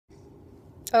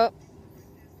Oh.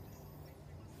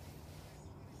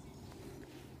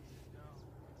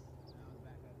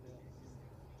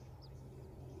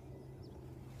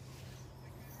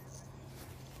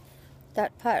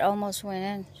 That putt almost went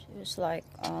in. She was like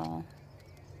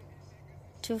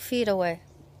 2 feet away.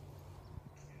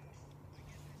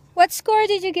 What score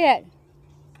did you get?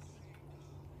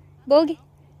 Bogey?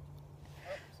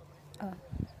 Oh.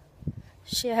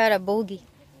 She had a bogey.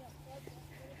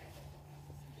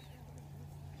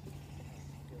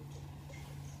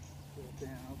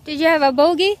 Did you have a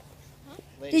bogey?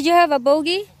 Did you have a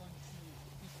bogey?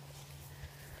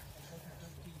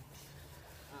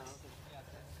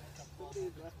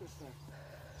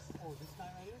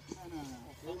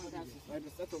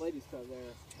 That's a ladies' club there.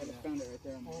 I just found it right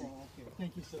there. Oh, okay.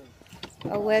 Thank you, sir.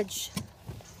 A wedge.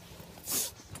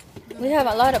 We have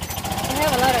a lot of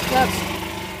clubs.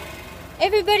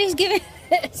 Everybody's giving.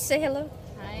 Say hello.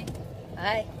 Hi.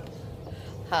 Hi.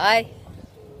 Hi.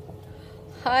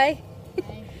 Hi.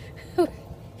 Hi.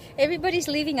 Everybody's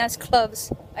leaving us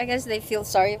clubs. I guess they feel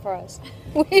sorry for us.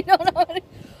 We don't know.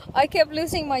 I kept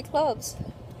losing my clubs.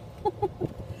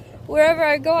 Wherever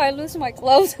I go, I lose my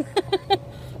clubs.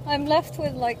 I'm left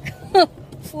with like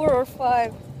 4 or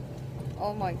 5.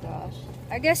 Oh my gosh.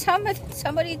 I guess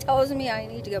somebody tells me I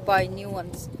need to go buy new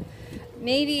ones.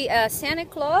 Maybe Santa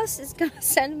Claus is going to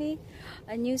send me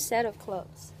a new set of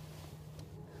clubs.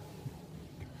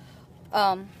 You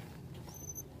want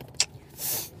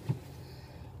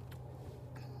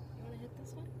to hit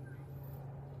this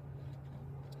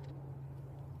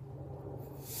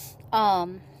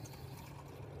one?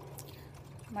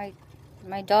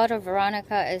 My daughter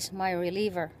Veronica is my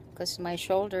reliever because my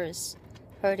shoulder is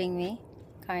hurting me,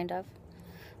 kind of,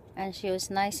 and she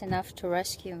was nice enough to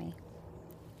rescue me.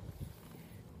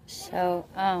 So,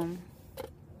 how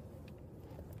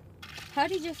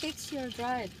did you fix your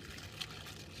drive?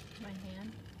 My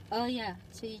hand. Oh yeah,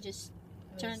 so you just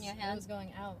turn your It hand was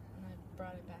going out and I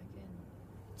brought it back in.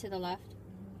 to the left.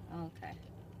 Okay,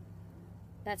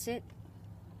 that's it.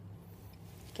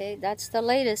 Okay, that's the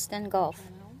latest in golf.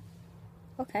 Try now.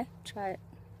 Okay, try it.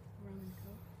 Rum and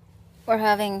Coke. We're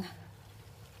having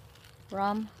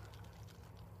rum.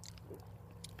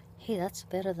 Hey, that's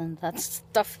better than that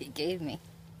stuff he gave me.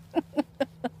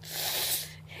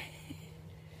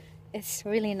 It's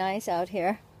really nice out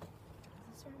here. Is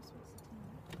this where I'm supposed to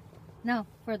tee up? No,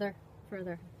 further.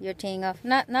 You're teeing off.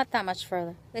 Not that much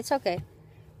further. It's okay.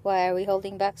 Why, are we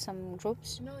holding back some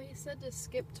groups? No, he said to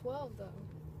skip 12 though.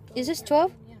 Is this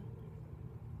 12? Yeah.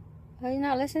 Are you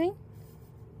not listening?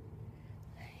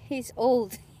 He's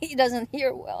old. He doesn't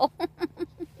hear well.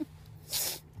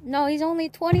 No, he's only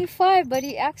 25, but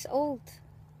he acts old.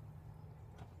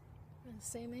 We're the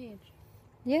same age.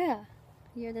 Yeah,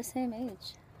 you're the same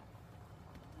age.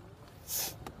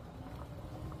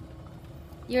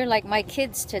 You're like my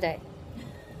kids today.